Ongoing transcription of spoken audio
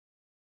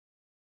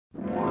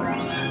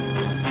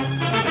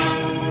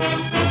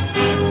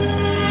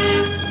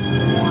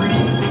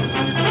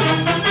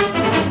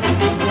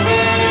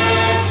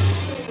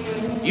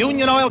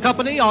Union Oil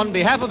Company, on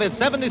behalf of its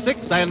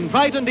 76 and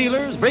Triton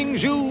dealers,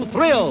 brings you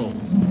Thrills.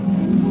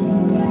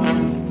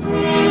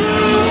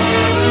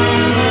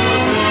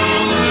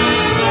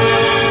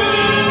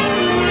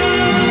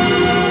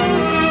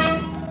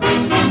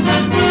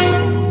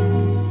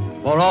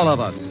 For all of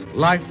us,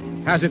 life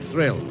has its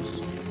thrills.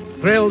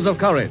 Thrills of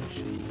courage,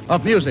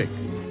 of music,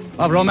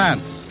 of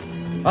romance,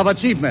 of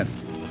achievement.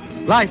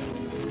 Life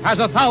has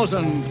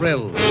 1,000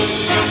 thrills.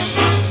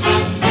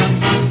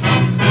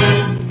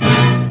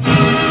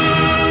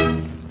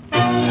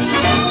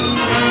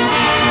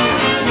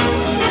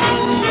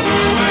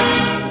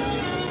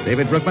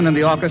 David Brookman and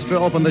the orchestra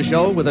opened the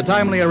show with a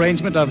timely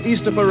arrangement of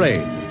Easter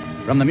Parade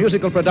from the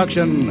musical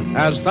production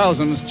As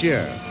Thousands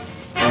Cheer.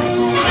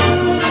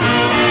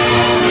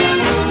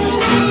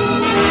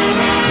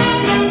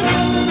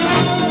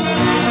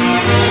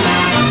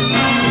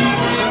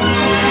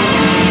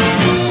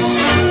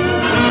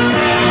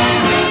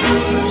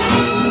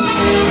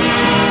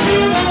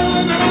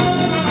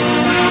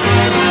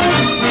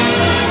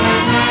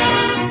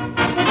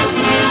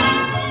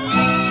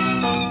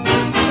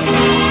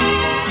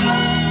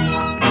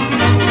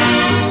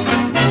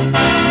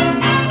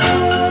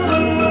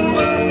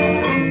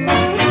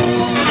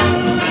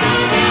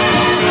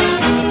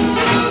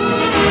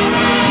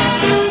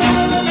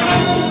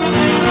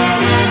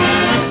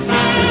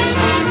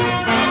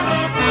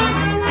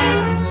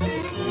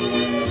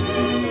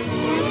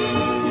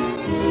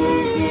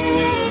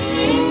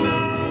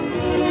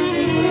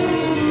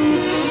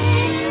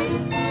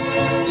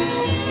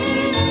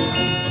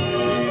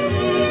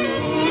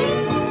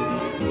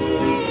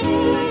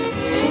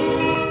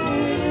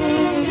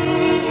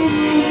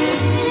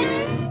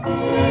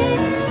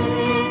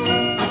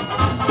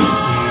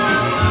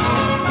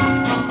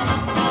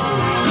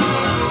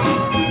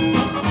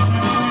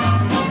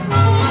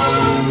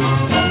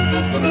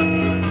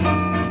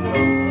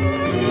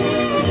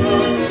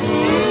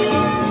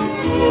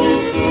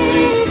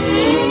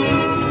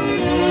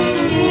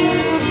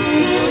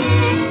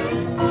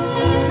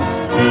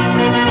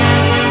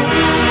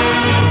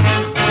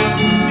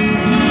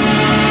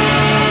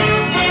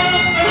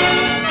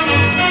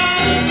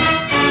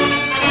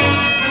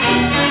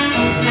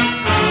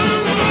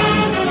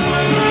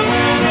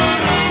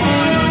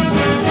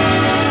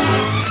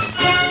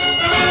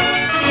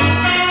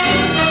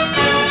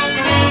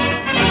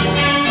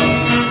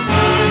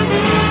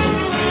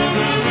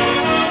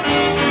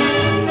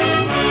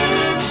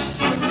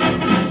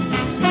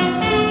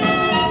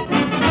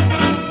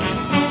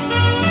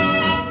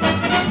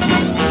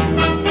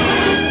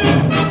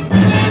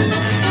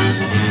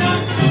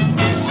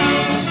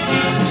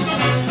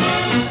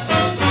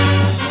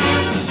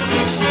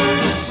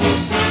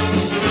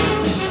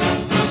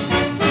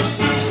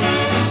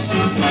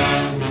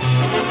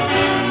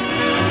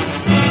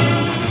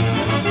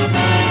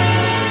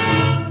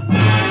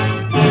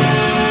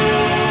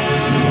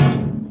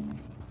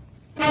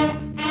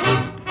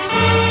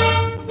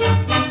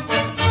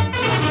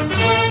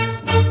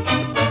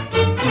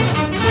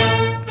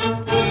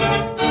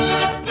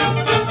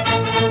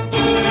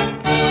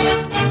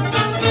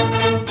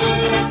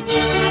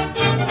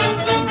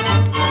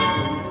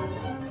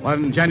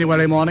 One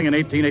January morning in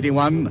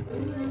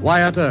 1881,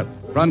 Wyatt Earp,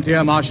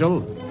 frontier marshal,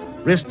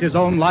 risked his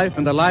own life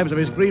and the lives of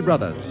his 3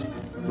 brothers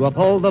to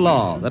uphold the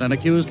law that an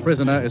accused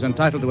prisoner is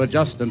entitled to a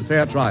just and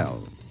fair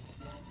trial.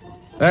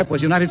 Earp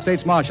was United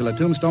States Marshal at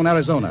Tombstone,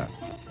 Arizona.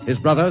 His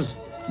brothers,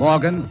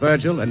 Morgan,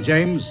 Virgil, and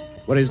James,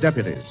 were his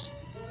deputies.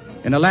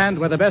 In a land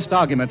where the best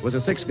argument was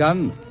a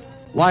 6-gun,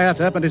 Wyatt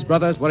Earp and his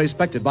brothers were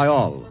respected by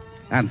all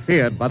and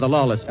feared by the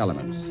lawless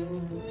elements.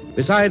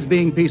 Besides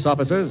being peace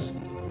officers,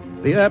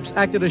 the Earps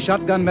acted as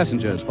shotgun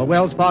messengers for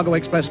Wells Fargo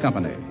Express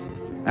Company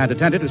and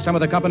attended to some of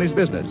the company's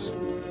business.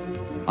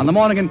 On the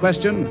morning in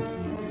question,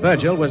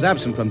 Virgil was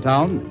absent from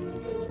town.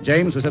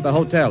 James was at the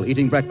hotel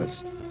eating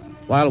breakfast,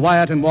 while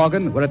Wyatt and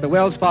Morgan were at the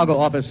Wells Fargo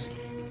office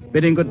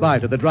bidding goodbye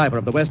to the driver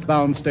of the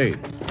westbound stage.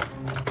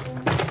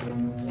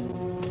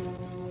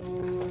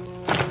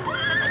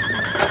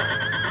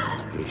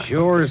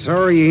 Sure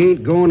sorry you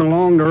ain't going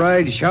along to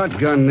ride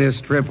shotgun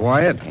this trip,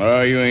 Wyatt.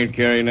 Oh, you ain't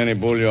carrying any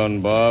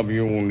bullion, Bob.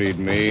 You won't need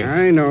me.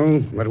 I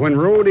know, but when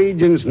road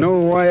agents know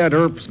Wyatt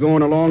Earp's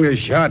going along as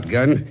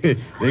shotgun,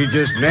 they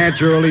just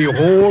naturally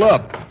hole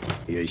up.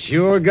 You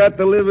sure got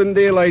the living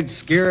daylight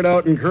scared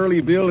out in Curly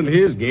Bill and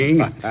his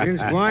gang.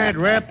 Since Wyatt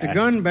wrapped a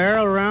gun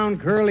barrel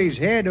around Curly's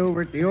head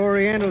over at the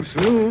Oriental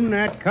Saloon,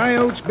 that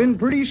coyote's been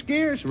pretty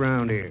scarce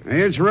around here.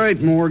 That's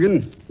right,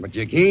 Morgan. But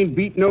you can't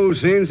beat no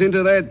sense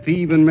into that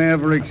thieving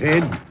maverick's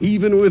head,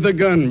 even with a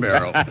gun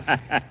barrel.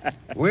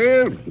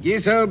 Well,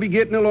 guess I'll be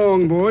getting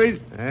along, boys.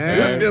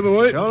 Up, you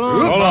boys. So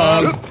long. So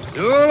long.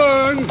 So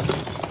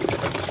long.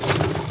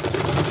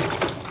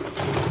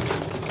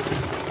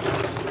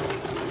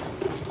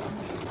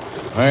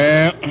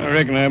 Well, I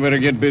reckon I better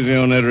get busy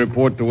on that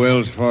report to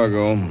Wells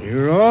Fargo.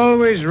 You're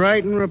always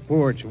writing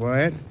reports,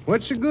 Wyatt.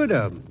 What's the good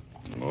of 'em?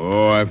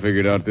 Oh, I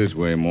figured out this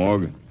way,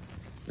 Morg.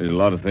 There's a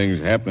lot of things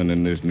happening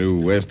in this new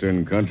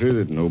western country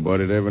that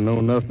nobody'd ever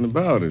know nothing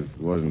about if it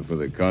wasn't for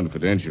the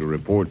confidential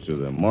reports of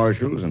the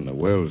marshals and the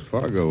Wells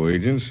Fargo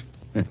agents.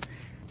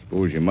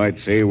 Suppose you might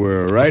say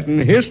we're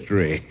writing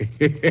history.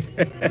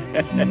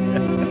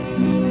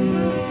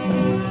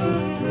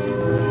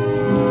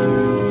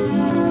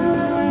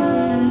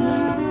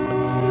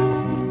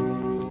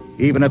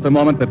 Even at the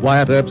moment that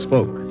Wyatt Earp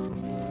spoke,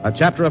 a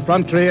chapter of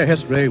frontier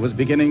history was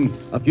beginning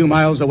a few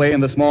miles away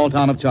in the small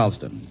town of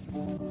Charleston.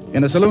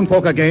 In a saloon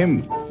poker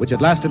game, which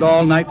had lasted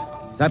all night,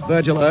 sat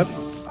Virgil Earp,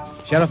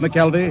 Sheriff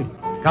McKelvey,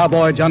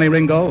 cowboy Johnny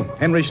Ringo,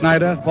 Henry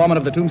Schneider, foreman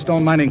of the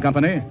Tombstone Mining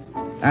Company,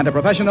 and a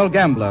professional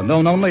gambler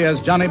known only as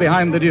Johnny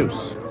Behind the Deuce.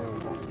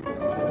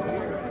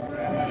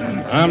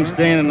 I'm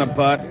staying in the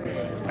pot.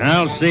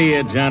 I'll see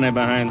you, Johnny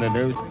Behind the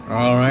Deuce.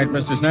 All right,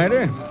 Mr.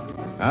 Snyder.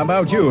 How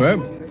about you,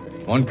 Herb?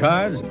 On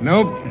cards?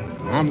 Nope.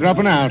 I'm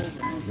dropping out.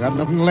 Got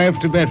nothing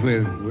left to bet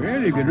with.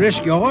 Well, you could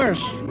risk your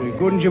horse.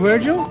 Couldn't you,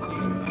 Virgil?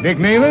 Dick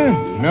Naylor?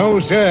 No,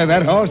 sir.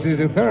 That horse is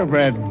a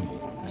thoroughbred.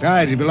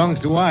 Besides, he belongs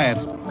to Wyatt.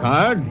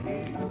 Card?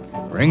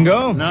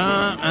 Ringo? No,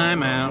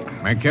 I'm out.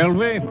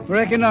 McKelvey?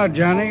 Reckon not,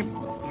 Johnny.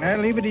 I'll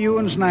leave it to you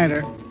and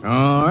Snyder.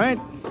 All right.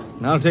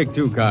 I'll take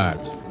 2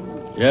 cards.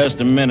 Just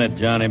a minute,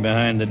 Johnny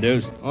Behind the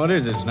Deuce. What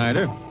is it,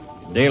 Snyder?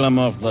 Deal him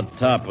off the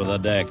top of the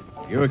deck.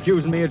 You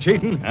accusing me of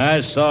cheating?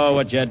 I saw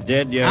what you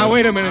did, you... Now,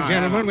 wait a minute,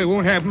 gentlemen. We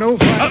won't have no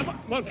fight.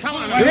 Well, come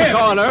on. You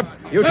saw it, Earp.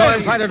 You saw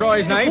him try to draw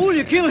his knife. Fool,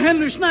 you killed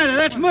Henry Snyder.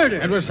 That's murder.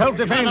 It was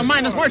self-defense. Now,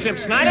 mind his worship,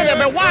 Snyder.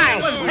 They'll be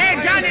wild.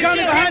 Hey, Johnny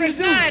Behind the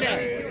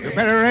Snyder. You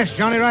better arrest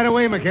Johnny right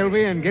away,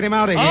 McKelvey, and get him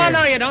out of here. Oh,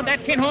 no, you don't.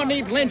 That tin horn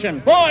needs lynching.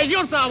 Boys,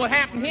 you saw what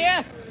happened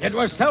here. It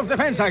was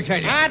self-defense, I tell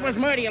you. That was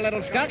murder, you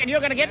little skunk, and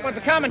you're going to get what's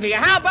coming to you.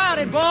 How about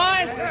it,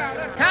 boys?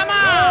 Come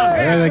on.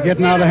 Well, they're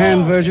getting out of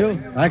hand, Virgil.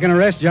 I can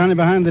arrest Johnny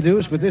Behind the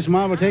Deuce, but this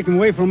mob will take him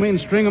away from me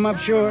and string him up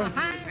sure.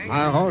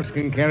 My horse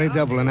can carry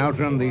double and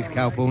outrun these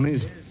cow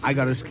ponies. I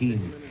got a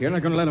scheme. You're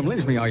not going to let them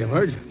lynch me, are you,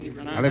 Virg?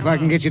 Well, if I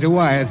can get you to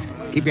Wyatt,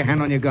 keep your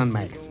hand on your gun,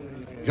 Mac.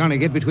 Johnny,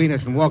 get between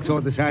us and walk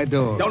toward the side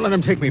door. Don't let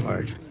them take me,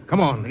 Virg. Come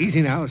on,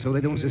 easy now, so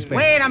they don't suspect.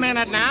 Wait a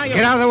minute now.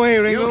 Get out of the way,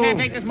 Ringo. You can't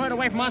take this murder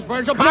away from us,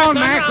 Virgil. Come on,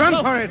 Mac,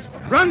 run for it.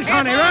 Run,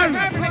 Johnny, run.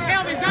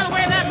 McKelvey's got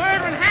away that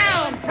murdering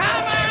hound.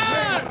 Come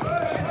on.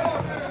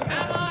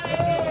 Come on.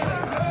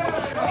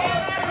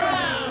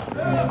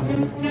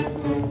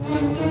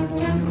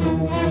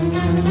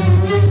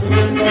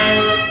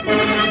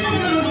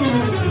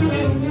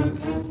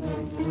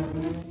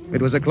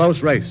 It was a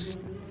close race,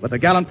 but the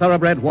gallant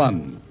thoroughbred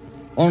won.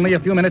 Only a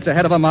few minutes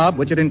ahead of a mob,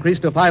 which had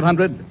increased to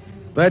 500,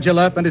 Virgil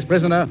Earp and his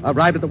prisoner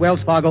arrived at the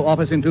Wells Fargo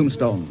office in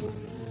Tombstone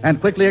and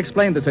quickly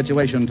explained the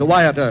situation to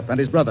Wyatt Earp and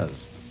his brothers.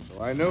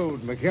 So I know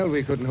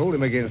McKelvey couldn't hold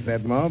him against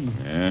that mob.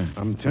 Yeah?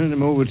 I'm turning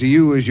him over to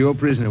you as your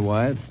prisoner,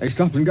 Wyatt. They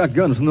stopped and got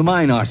guns from the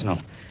mine arsenal.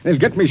 They'll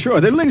get me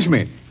sure. They'll lynch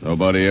me.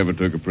 Nobody ever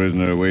took a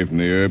prisoner away from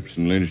the Earps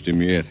and lynched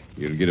him yet.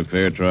 You'll get a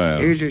fair trial.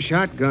 Here's your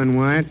shotgun,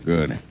 Wyatt.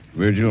 Good.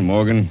 Virgil,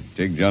 Morgan,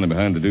 take Johnny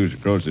Behind the Deuce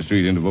across the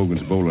street into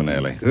Vogan's bowling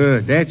alley.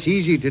 Good. That's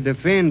easy to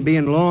defend,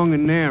 being long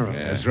and narrow.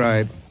 Yeah. That's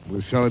right.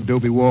 With solid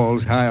adobe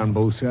walls high on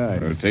both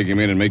sides. Or take him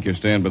in and make you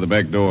stand by the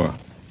back door.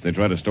 If they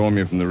try to storm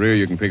you from the rear,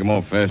 you can pick them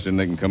off faster than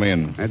they can come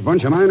in. That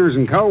bunch of miners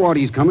and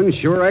cowwaddies coming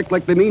sure act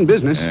like they mean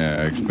business.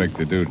 Yeah, I expect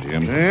they do,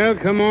 Jim. Well,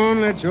 come on.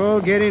 Let's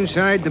all get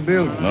inside the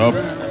building. Nope.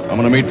 I'm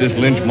going to meet this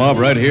lynch mob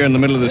right here in the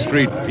middle of the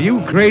street. Are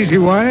you crazy,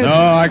 Wyatt?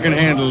 No, I can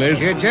handle this.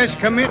 You're just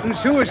committing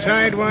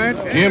suicide,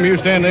 Wyatt. Jim, you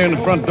stand there in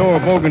the front door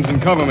of Vogan's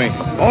and cover me.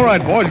 All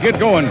right, boys, get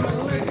going.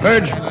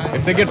 Burge,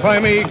 if they get by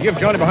me, give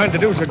Johnny Behind the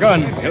Deuce a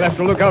gun. He'll have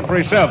to look out for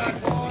himself.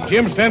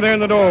 Jim, stand there in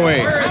the doorway.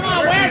 Come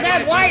on, where's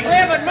that white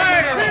livered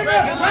murderer?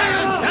 Come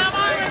on.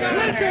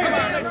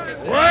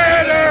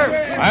 Wyatt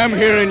Earp! I'm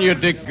hearing you,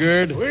 Dick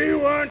Gerd. We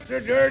want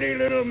the dirty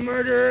little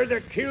murderer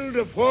that killed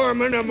the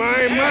foreman of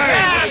my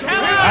mine.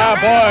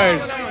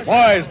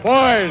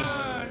 Boys.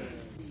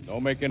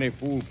 Don't make any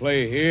fool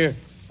play here.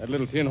 That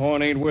little tin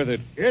horn ain't worth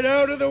it. Get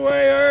out of the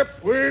way, Earp.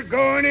 We're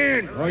going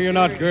in. No, you're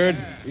not, Gerd.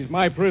 He's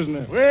my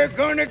prisoner. We're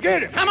going to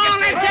get him. Come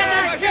on, let's get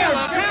that killer.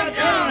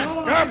 Come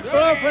on. Stop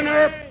bluffing,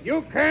 Earp.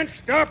 You can't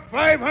stop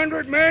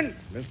 500 men.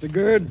 Mr.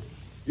 Gerd,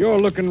 you're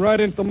looking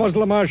right into the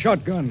muzzle of my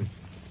shotgun.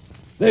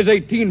 There's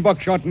 18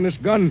 buckshot in this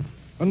gun,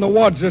 and the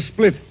wads are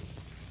split.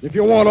 If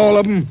you want all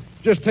of them,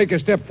 just take a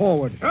step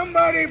forward.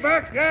 Somebody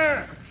back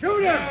there.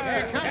 Shoot him.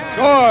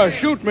 Sure,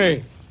 shoot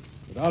me.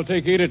 But I'll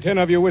take 8 or 10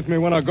 of you with me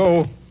when I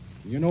go.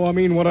 You know I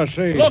mean what I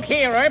say. Look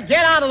here, Earp.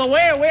 Get out of the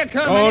way or we're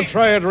coming. Don't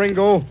try it,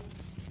 Ringo.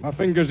 My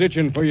finger's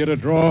itching for you to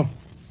draw.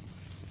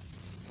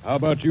 How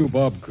about you,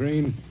 Bob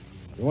Crane?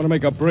 You want to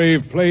make a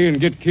brave play and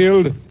get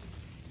killed?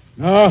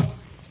 No?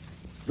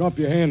 Drop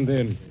your hand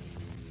then.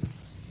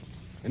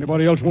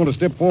 Anybody else want to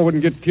step forward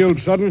and get killed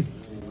sudden?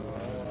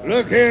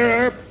 Look here,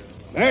 Earp.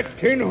 That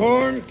tin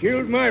horn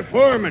killed my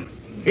foreman.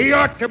 He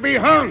ought to be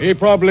hung. He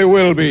probably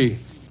will be.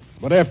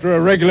 But after a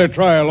regular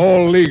trial,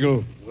 all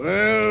legal.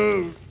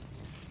 Well,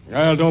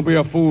 Don't be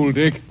a fool,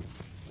 Dick.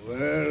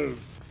 well,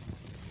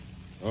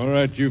 All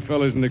right, you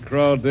fellas in the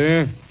crowd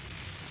there.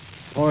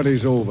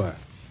 Party's over.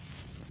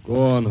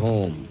 Go on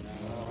home.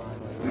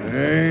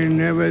 I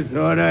never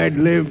thought I'd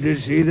live to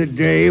see the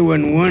day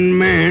when one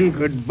man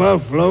could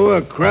buffalo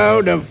a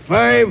crowd of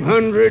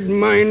 500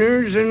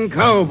 miners and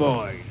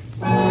cowboys.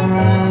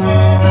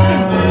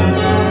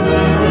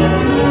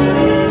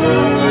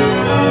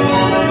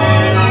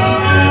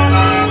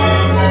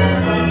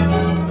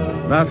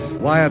 Thus,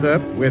 Wyatt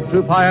Earp, with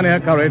true pioneer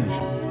courage,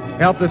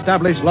 helped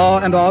establish law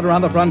and order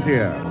on the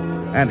frontier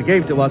and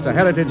gave to us a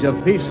heritage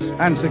of peace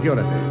and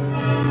security.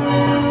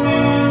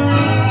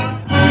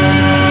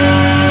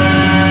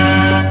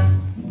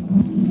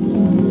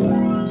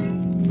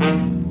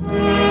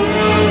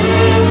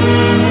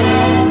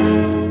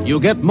 You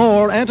get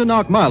more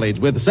Antonoc mileage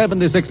with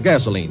 76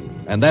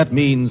 gasoline, and that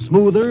means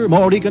smoother,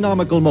 more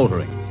economical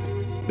motoring.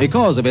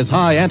 Because of its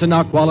high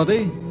Antonoc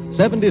quality,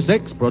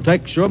 76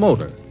 protects your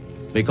motor.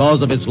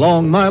 Because of its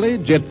long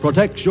mileage, it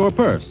protects your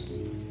purse.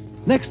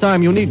 Next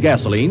time you need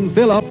gasoline,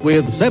 fill up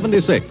with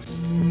 76.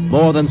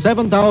 More than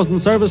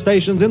 7,000 service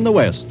stations in the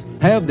West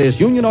have this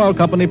Union Oil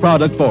Company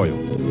product for you.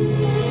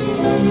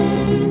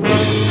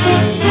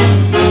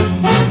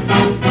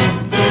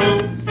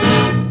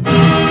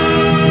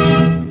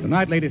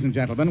 Tonight, ladies and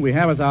gentlemen, we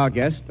have as our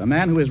guest a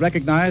man who is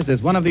recognized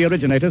as one of the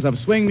originators of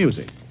swing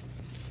music.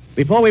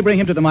 Before we bring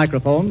him to the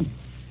microphone,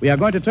 we are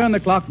going to turn the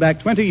clock back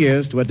 20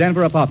 years to a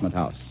Denver apartment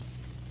house.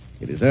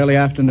 It is early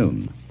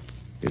afternoon.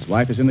 His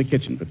wife is in the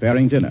kitchen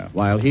preparing dinner,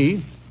 while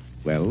he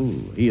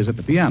is at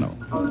the piano.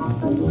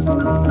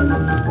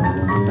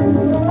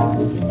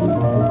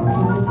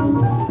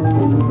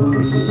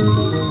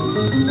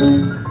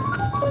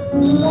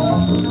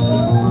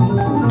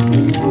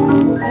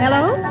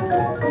 Hello?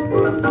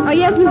 Oh,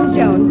 yes, Mrs.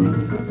 Jones.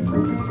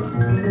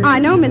 I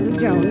know, Mrs.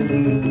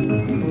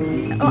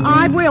 Jones. Oh,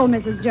 I will,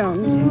 Mrs.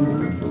 Jones.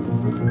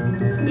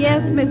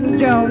 Yes, Mrs.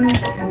 Jones.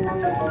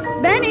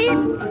 Benny!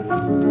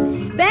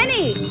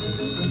 Benny!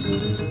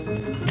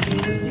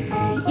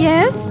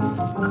 Yes?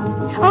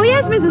 Oh,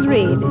 yes, Mrs.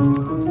 Reed.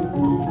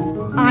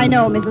 I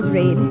know, Mrs.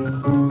 Reed.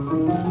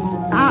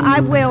 I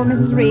will,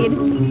 Mrs. Reed.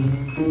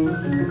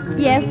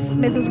 Yes,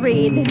 Mrs.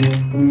 Reed.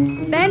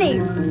 Benny!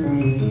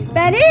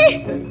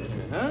 Benny!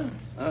 Huh?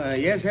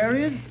 Yes,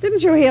 Harriet?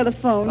 Didn't you hear the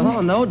phone?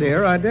 Oh, no,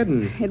 dear, I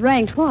didn't. It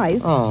rang twice.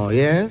 Oh,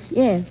 yes?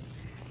 Yes.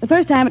 The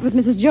first time it was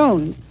Mrs.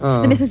 Jones.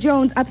 Oh. The Mrs.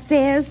 Jones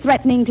upstairs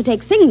threatening to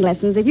take singing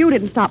lessons if you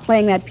didn't stop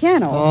playing that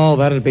piano. Oh,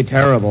 that'd be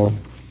terrible.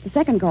 The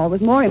second call was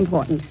more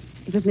important.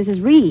 It was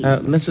Mrs. Reed.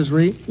 Mrs.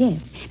 Reed?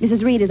 Yes.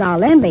 Mrs. Reed is our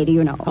landlady,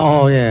 you know.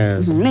 Oh,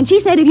 yes. Mhm. And she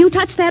said if you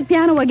touched that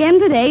piano again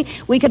today,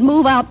 we could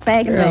move out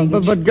bag and Yeah,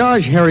 baggage. but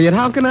gosh, Harriet,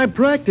 how can I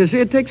practice?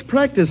 It takes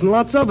practice and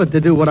lots of it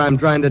to do what I'm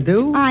trying to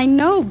do. I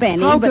know,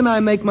 Benny, How but... can I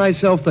make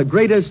myself the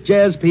greatest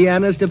jazz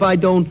pianist if I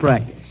don't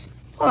practice?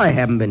 I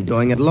haven't been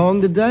doing it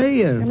long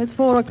today. Well, it's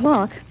 4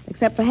 o'clock.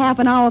 Except for half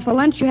an hour for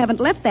lunch, you haven't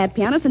left that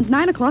piano since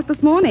 9 o'clock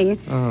this morning.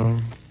 Oh.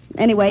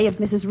 Anyway, if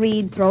Mrs.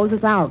 Reed throws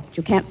us out,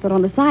 you can't sit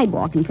on the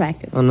sidewalk and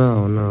practice. Oh,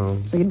 no.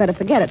 So you'd better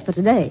forget it for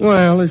today.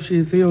 Well, if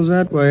she feels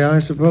that way, I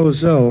suppose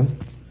so.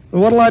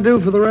 Well, what'll I do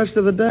for the rest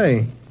of the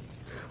day?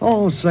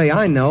 Oh, say,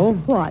 I know.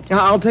 What?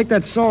 I'll take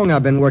that song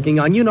I've been working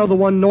on. You know the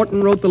one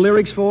Norton wrote the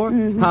lyrics for?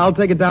 Mhm. I'll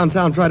take it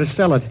downtown, try to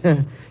sell it.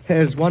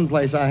 There's one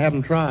place I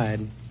haven't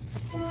tried.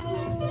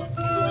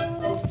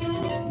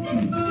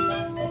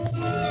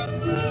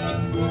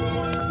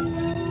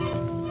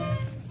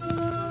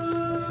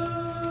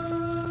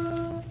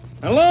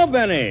 Hello,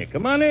 Benny.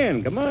 Come on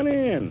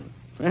in.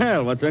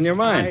 Well, what's on your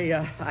mind?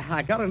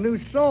 I got a new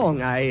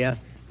song. I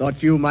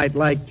thought you might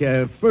like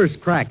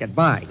First Crack at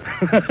Buying.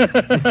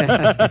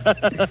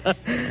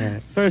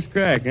 First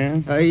crack,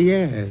 huh?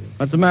 Yes.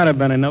 What's the matter,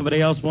 Benny?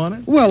 Nobody else want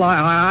it? Well,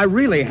 I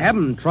really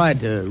haven't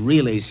tried to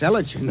really sell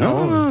it, you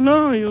know.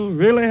 No. You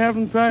really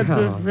haven't tried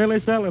to Oh. really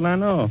sell it, I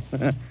know.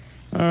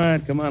 All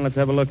right, come on, let's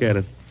have a look at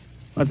it.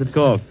 What's it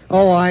called?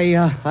 Oh, I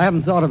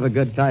haven't thought of a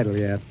good title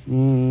yet.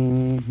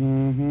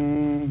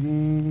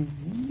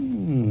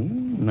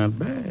 Not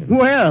bad.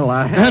 Well,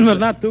 But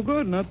not too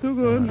good.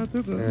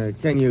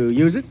 Can you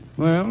use it?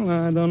 Well,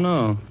 I don't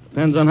know.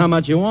 Depends on how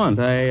much you want.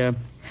 I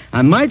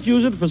might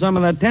use it for some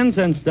of that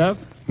 10-cent stuff.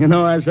 You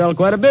know, I sell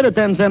quite a bit of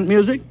 10-cent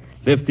music.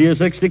 50 or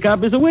 60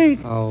 copies a week.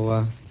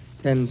 Oh,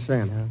 10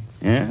 cents, huh?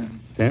 Yeah,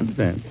 10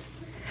 cents.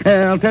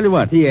 I'll tell you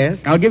what. Yes?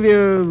 I'll give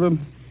you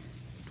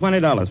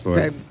 $20 for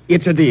it.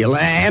 It's a deal.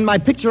 And my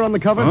picture on the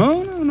cover?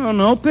 Oh,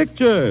 no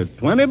picture.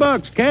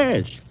 $20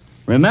 cash.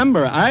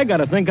 Remember, I got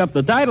to think up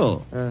the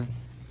title.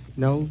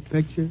 No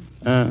picture?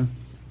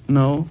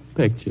 No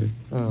picture.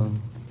 Oh.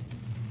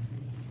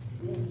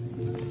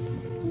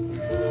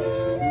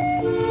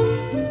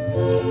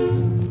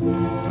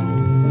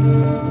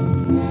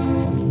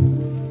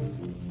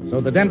 So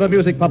the Denver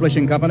Music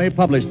Publishing Company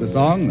published the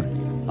song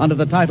under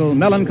the title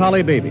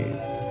Melancholy Baby.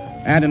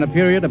 And in a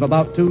period of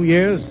about 2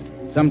 years,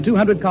 some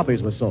 200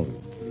 copies were sold.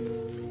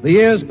 The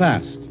years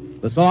passed.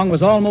 The song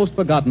was almost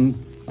forgotten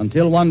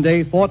until one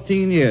day,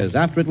 14 years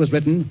after it was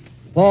written,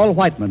 Paul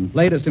Whiteman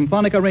played a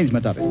symphonic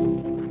arrangement of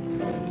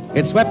it.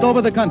 It swept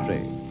over the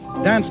country.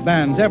 Dance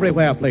bands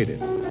everywhere played it.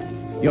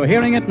 You're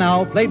hearing it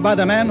now, played by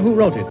the man who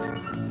wrote it,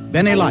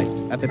 Benny Light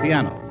at the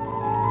piano.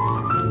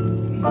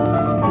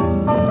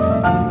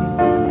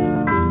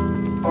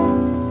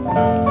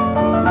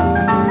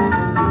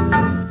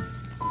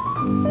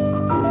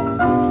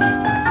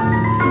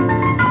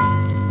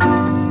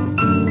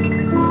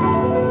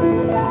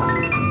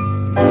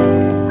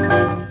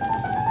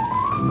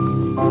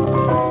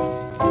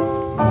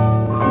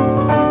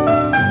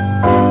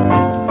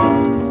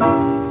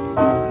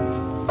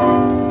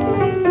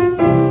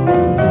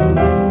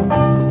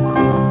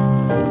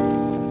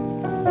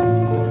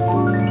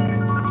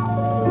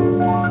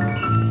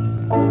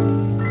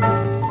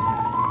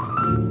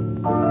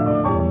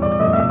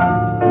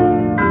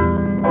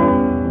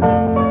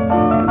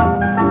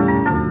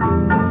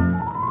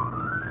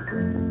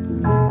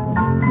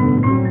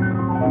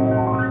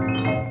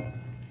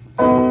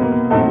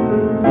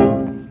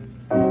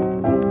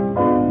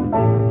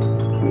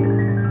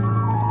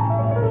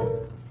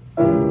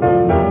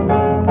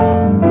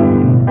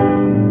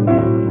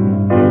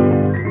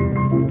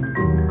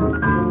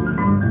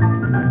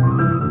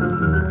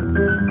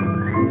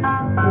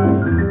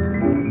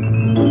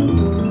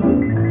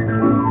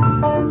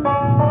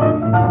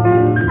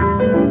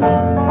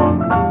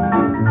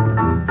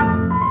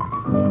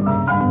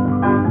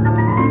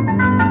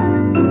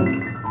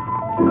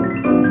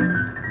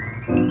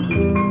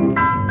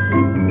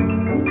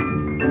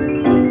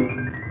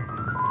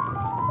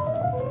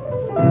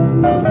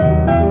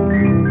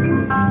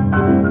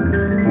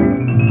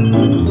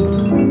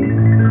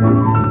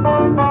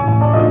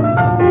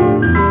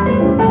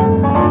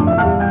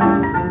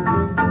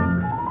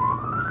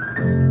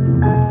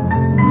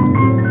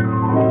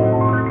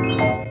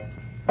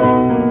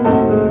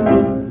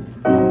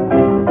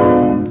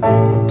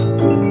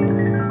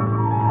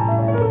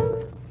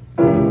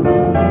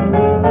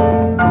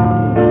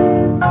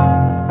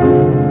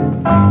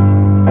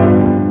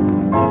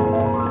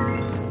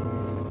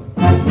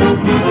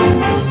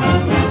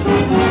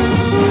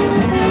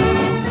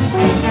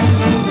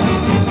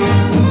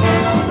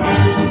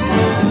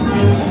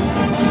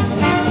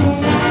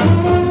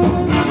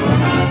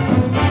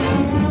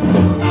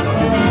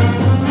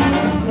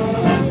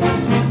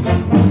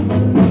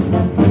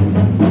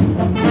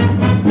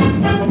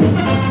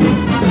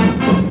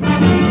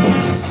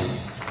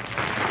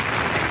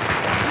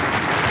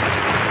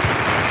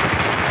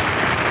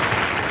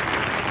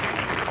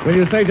 Will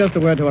you say just a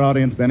word to our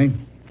audience, Benny?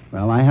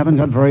 Well, I haven't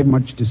got very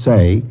much to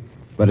say,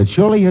 but it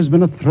surely has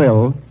been a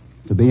thrill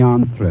to be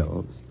on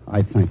Thrills.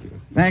 I thank you.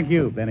 Thank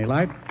you, Benny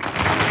Light.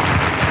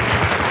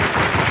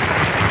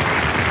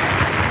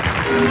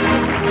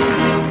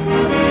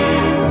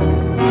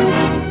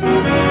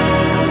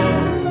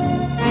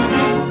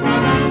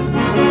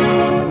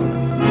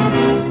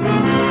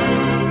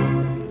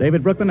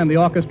 David Brookman and the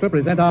orchestra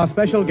present our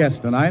special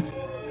guest tonight,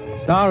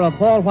 star of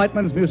Paul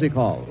Whiteman's Music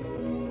Hall,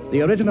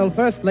 the original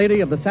First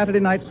Lady of the Saturday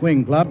Night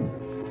Swing Club,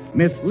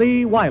 Miss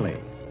Lee Wiley.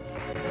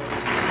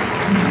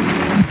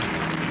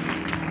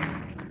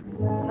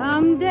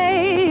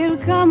 Someday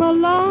he'll come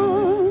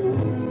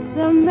along,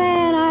 the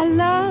man I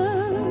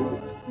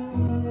love,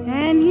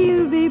 and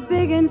he'll be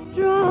big and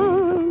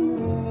strong,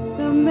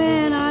 the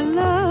man I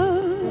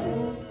love.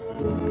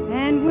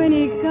 And when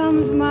he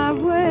comes my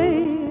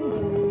way,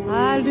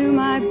 I'll do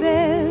my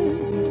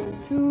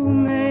best to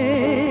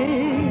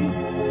make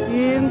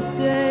him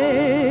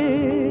stay.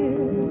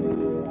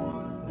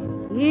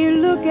 He'll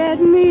look at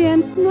me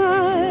and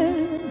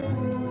smile,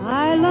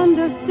 I'll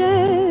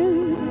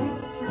understand,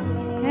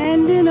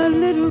 and in a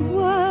little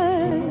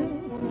while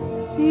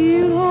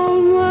he'll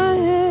hold my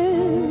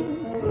hand.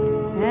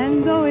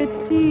 And though it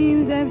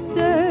seems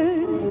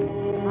absurd,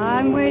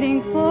 I'm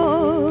waiting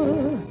for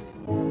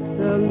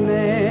the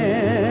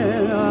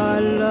man I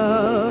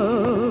love.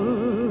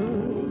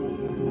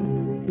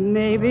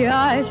 Maybe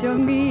I shall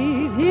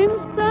meet him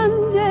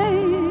Sunday,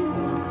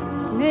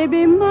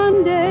 maybe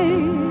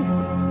Monday,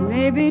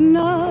 maybe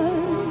not.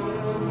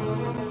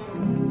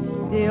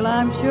 Still,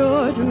 I'm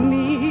sure to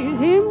meet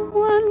him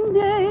one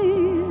day.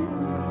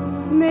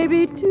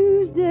 Maybe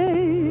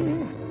Tuesday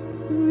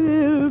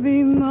will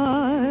be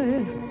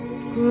my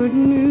good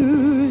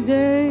news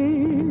day.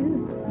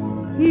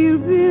 He'll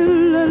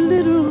build a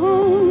little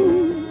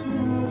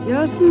home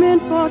just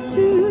meant for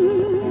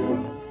two,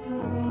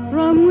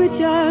 from which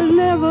I'll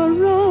never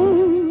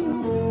roam.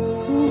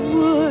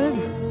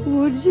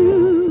 Would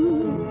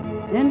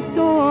you? And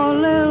so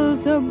all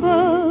else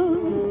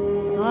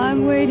above,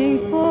 I'm waiting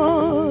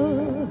for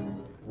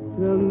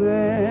the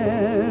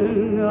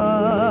man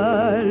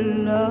I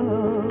love.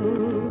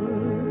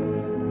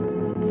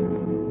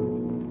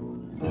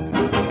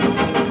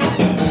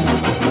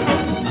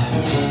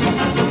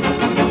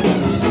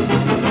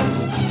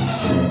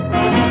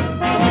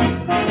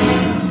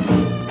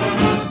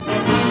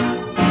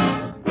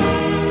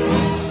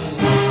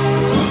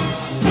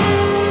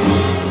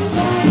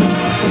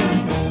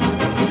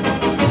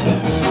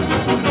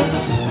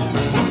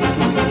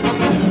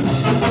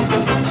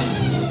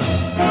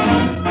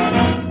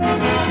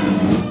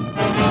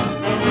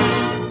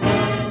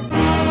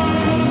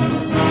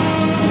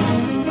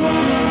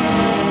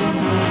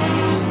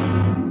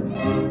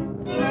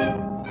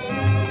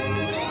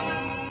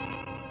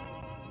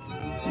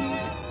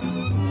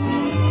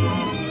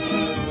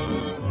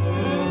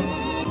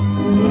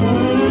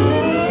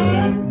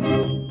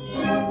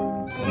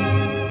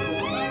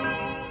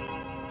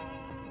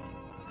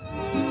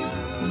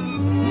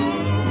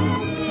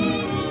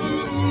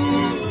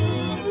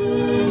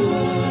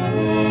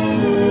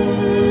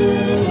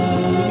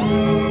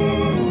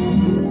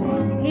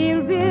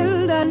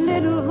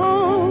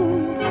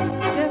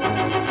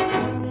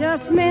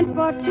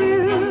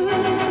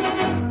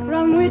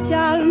 from which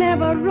I'll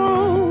never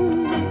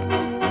roam.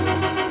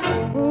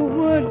 Who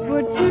would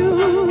but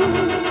you,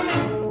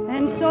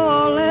 and so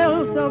all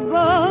else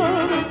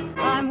above,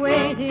 I'm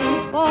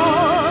waiting for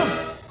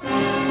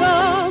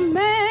the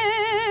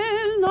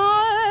man I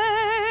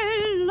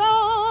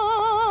love.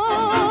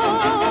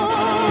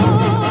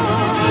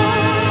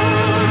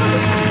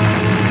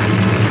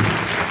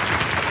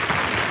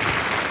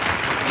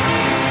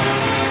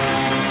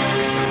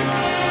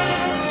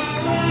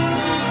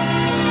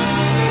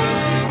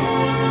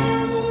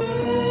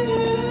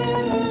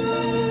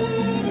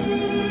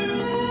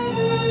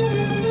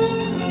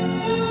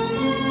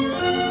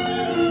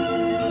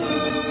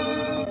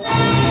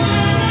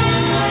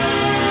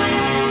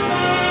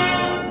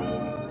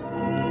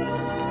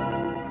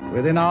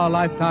 Within our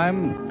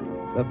lifetime,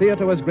 the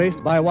theater was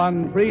graced by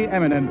one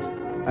preeminent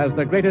as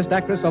the greatest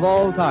actress of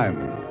all time.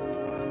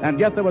 And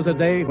yet there was a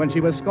day when she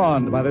was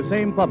scorned by the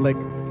same public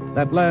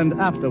that learned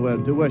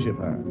afterward to worship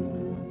her.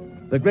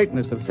 The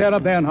greatness of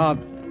Sarah Bernhardt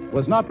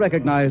was not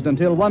recognized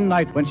until one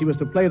night when she was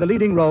to play the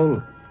leading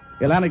role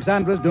in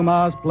Alexandre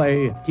Dumas'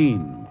 play,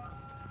 Keene.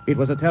 It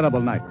was a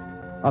terrible night,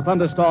 a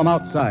thunderstorm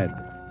outside,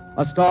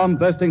 a storm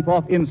bursting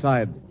forth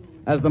inside,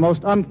 as the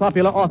most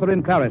unpopular author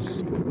in Paris,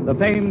 the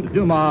famed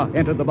Dumas,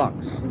 entered the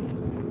box.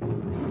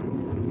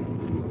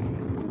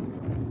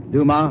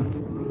 Dumas,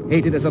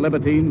 hated as a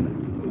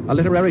libertine, a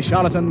literary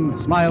charlatan,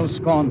 smiles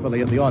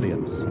scornfully at the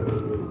audience.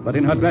 But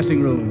in her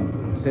dressing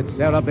room sits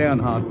Sarah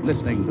Bernhardt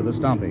listening to the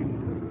stomping.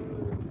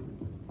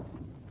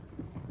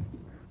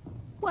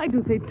 Why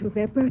do they do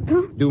that,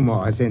 Bertrand?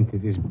 Dumas has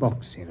entered his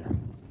box, Sarah.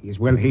 He is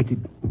well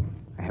hated.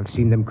 I have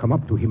seen them come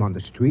up to him on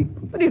the street.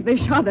 But if they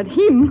shout at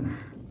him,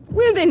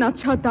 will they not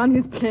shut down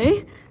his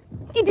play?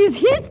 It is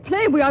his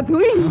play we are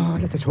doing. Oh,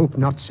 let us hope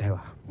not,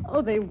 Sarah.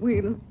 Oh, they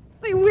will.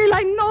 They will.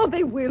 I know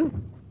they will.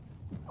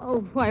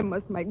 Oh, why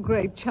must my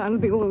great chance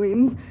be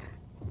ruined?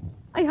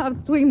 I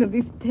have dreamed of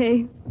this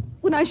day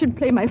when I should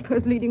play my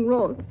first leading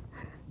role.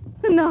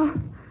 And now,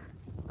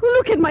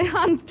 look at my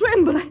hands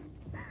tremble.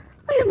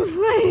 I am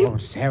afraid. Oh,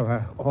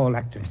 Sarah, all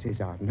actresses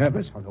are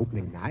nervous on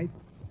opening night.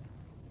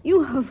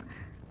 You have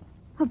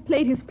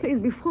played his plays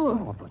before.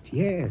 Oh, but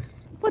yes.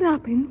 What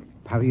happened?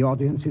 Paris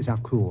audiences are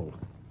cruel.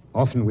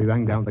 Often we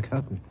rang down the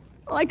curtain.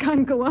 Oh, I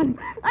can't go on.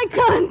 I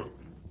can't.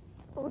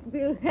 Oh,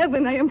 dear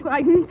heaven, I am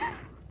frightened.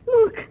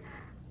 Look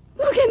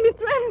at me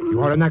tremble.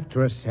 You are an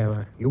actress,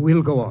 Sarah. You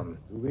will go on.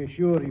 We're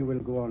sure you will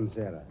go on,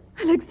 Sarah.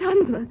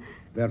 Alexandra.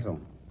 Bertrand,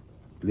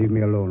 leave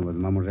me alone with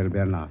Mademoiselle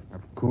Bernard.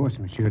 Of course,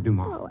 Monsieur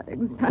Dumas. Oh,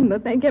 Alexandra,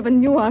 thank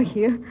heaven you are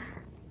here.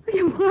 I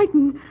am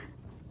frightened.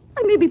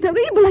 I may be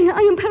terrible.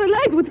 I am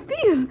paralyzed with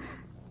fear.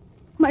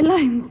 My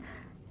lines,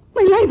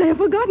 I have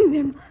forgotten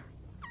them.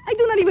 I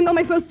do not even know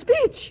my first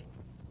speech.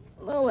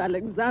 Oh,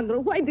 Alexandra,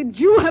 why did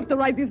you have to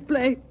write this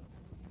play?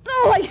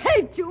 Oh, I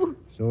hate you.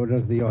 So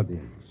does the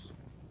audience.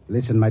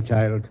 Listen, my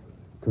child.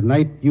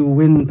 Tonight you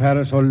win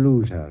Paris or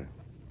lose her.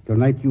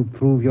 Tonight you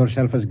prove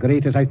yourself as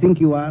great as I think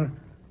you are,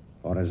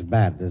 or as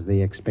bad as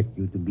they expect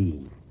you to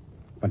be.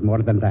 But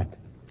more than that,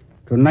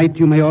 tonight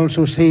you may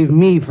also save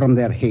me from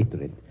their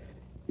hatred.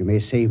 You may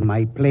save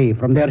my play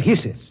from their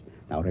hisses.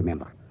 Now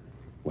remember,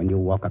 when you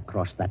walk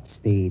across that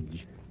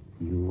stage,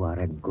 you are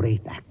a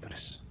great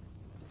actress.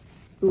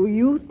 Do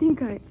you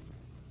think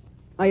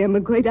I am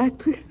a great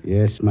actress?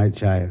 Yes, my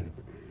child.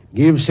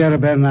 Give Sarah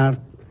Bernard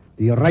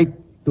the right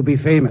to be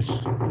famous.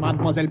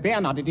 Mademoiselle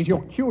Bernard, it is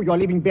your cue. You're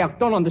leaving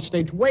Berton on the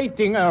stage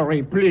waiting.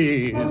 Hurry,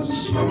 please.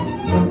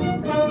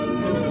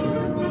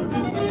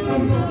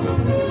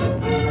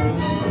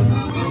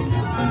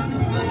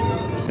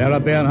 Sarah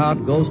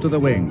Bernhardt goes to the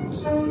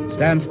wings,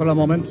 stands for a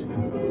moment,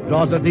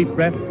 draws a deep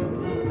breath,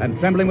 and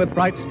trembling with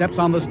fright, steps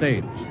on the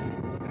stage.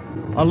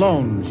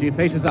 Alone, she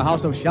faces a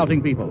house of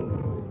shouting people.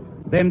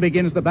 Then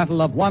begins the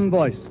battle of one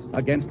voice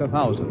against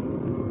 1,000.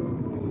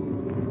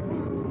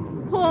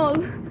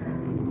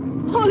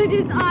 Paul, it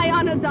is I,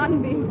 Anna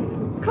Danby.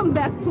 Come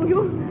back to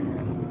you.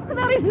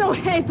 There is no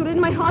hatred in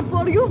my heart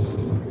for you.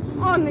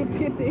 Only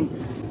pity.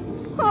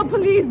 Oh,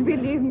 please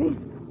believe me.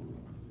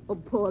 Oh,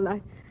 Paul,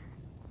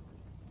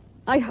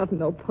 I have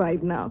no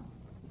pride now.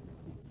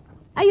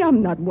 I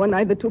am not one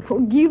either to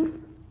forgive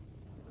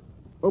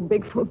or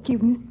beg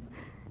forgiveness.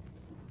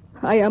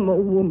 I am a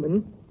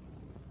woman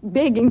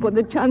begging for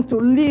the chance to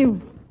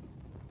live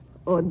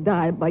or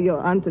die by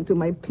your answer to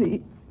my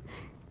plea.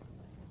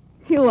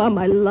 You are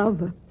my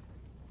lover,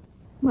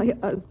 my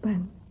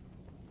husband,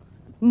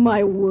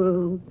 my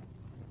world.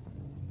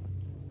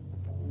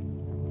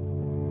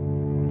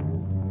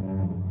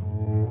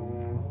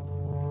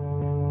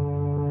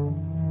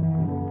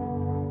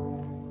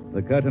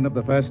 The curtain of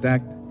the first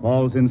act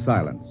falls in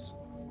silence,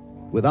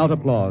 without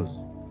applause,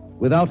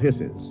 without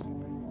hisses,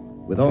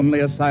 with only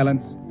a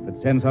silence that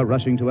sends her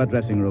rushing to her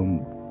dressing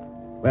room,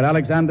 where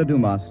Alexandre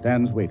Dumas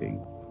stands waiting.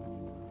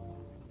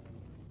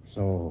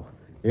 So,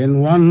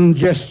 in one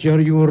gesture,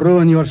 you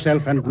ruin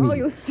yourself and me. Oh,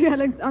 you see,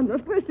 Alexandra,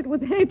 first it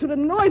was hatred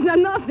and noise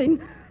and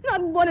nothing.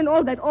 Not one in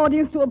all that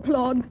audience to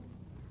applaud.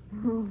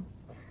 Oh,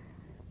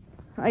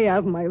 I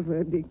have my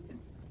verdict.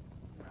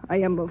 I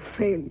am a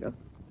failure.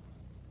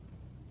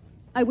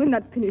 I will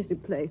not finish the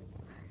play.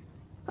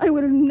 I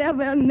will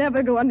never,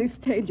 never go on the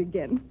stage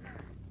again.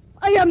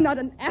 I am not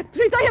an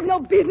actress. I have no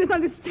business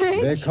on the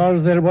stage.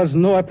 Because there was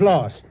no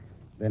applause.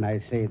 Then I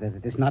say that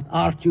it is not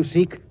art you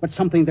seek, but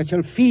something that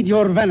shall feed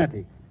your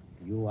vanity.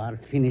 You are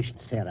finished,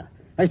 Sarah.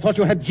 I thought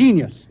you had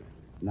genius.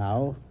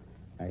 Now,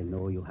 I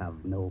know you have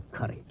no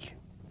courage.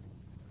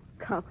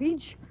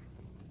 Courage?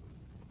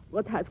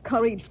 What has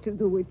courage to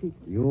do with it?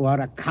 You are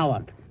a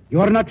coward.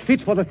 You are not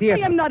fit for the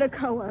theater. I am not a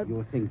coward.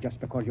 You think just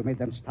because you made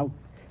them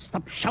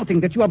stop shouting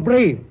that you are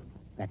brave.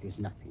 That is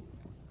nothing.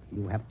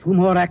 You have 2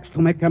 more acts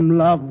to make them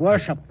love,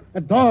 worship,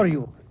 adore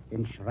you,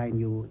 enshrine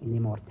you in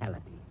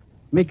immortality.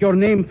 Make your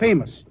name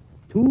famous.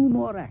 2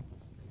 more acts.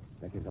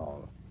 That is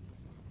all.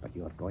 But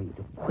you are going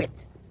to quit.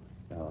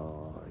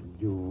 Oh,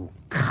 you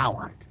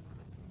coward.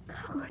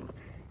 Coward?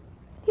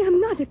 I am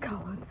not a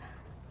coward.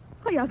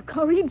 I have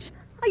courage.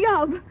 I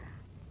have.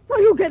 Now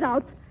you get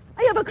out.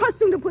 I have a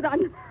costume to put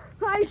on.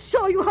 I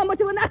show you how much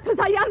of an actress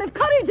I am if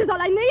courage is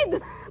all I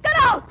need. Get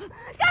out!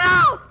 Get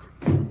out!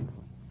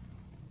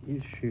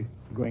 Is she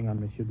going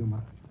on, Monsieur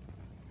Dumas?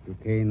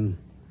 Duquesne,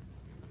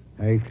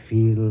 I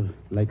feel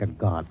like a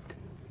god.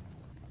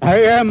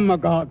 I am a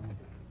god.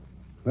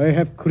 I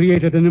have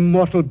created an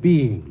immortal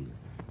being.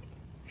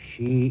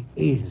 She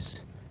is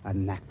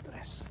an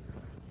actress.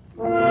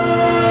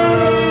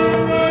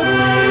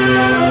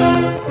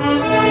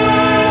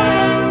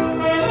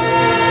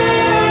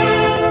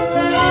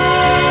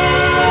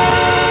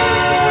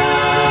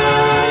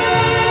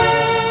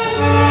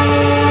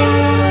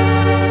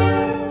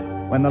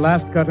 When the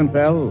last curtain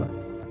fell,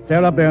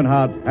 Sarah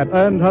Bernhardt had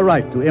earned her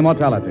right to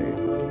immortality.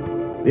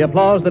 The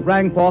applause that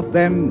rang forth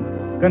then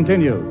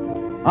continued,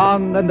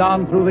 on and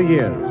on through the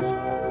years,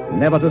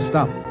 never to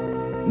stop,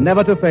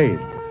 never to fade.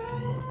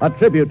 A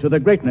tribute to the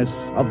greatness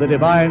of the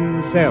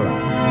divine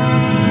Sarah.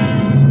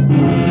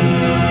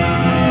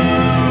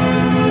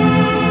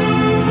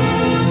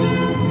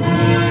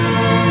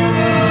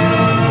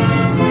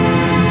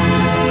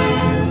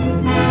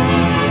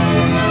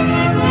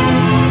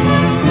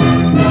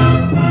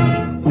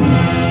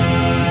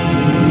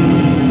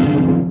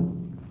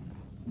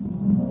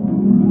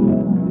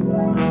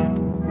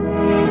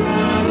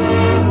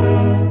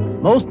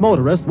 Most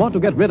motorists want to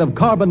get rid of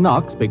carbon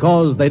NOx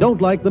because they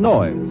don't like the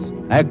noise.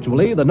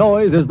 Actually, the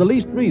noise is the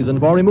least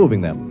reason for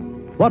removing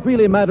them. What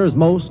really matters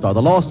most are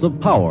the loss of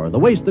power, the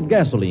wasted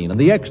gasoline, and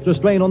the extra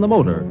strain on the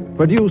motor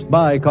produced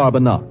by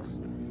carbon NOx.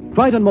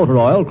 Triton Motor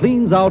Oil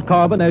cleans out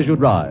carbon as you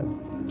drive,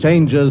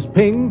 changes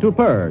ping to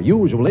purr,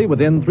 usually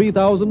within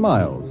 3,000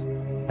 miles.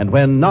 And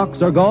when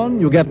NOx are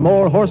gone, you get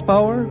more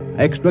horsepower,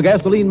 extra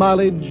gasoline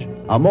mileage,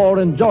 a more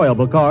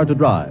enjoyable car to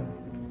drive.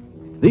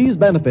 These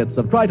benefits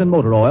of Triton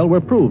Motor Oil were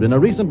proved in a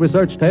recent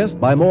research test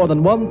by more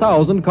than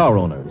 1,000 car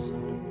owners.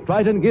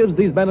 Triton gives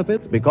these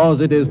benefits because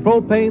it is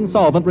propane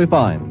solvent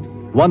refined,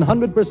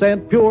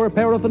 100% pure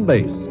paraffin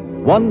base,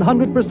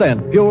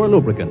 100% pure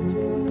lubricant.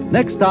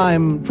 Next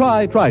time,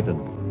 try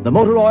Triton, the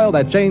motor oil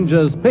that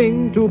changes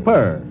ping to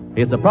purr.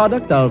 It's a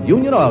product of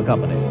Union Oil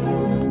Company.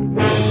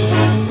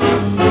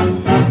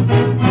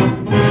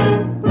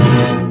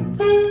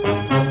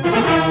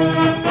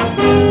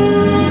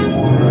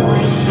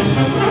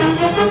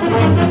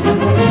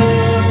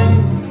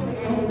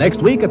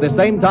 Next week at the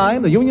same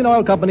time, the Union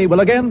Oil Company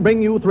will again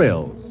bring you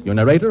thrills. Your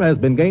narrator has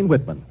been Gain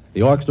Whitman.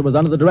 The orchestra was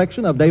under the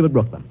direction of David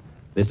Brookman.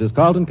 This is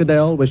Carlton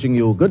Cadell wishing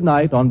you good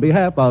night on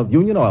behalf of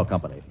Union Oil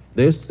Company.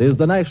 This is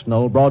the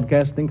National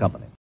Broadcasting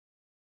Company.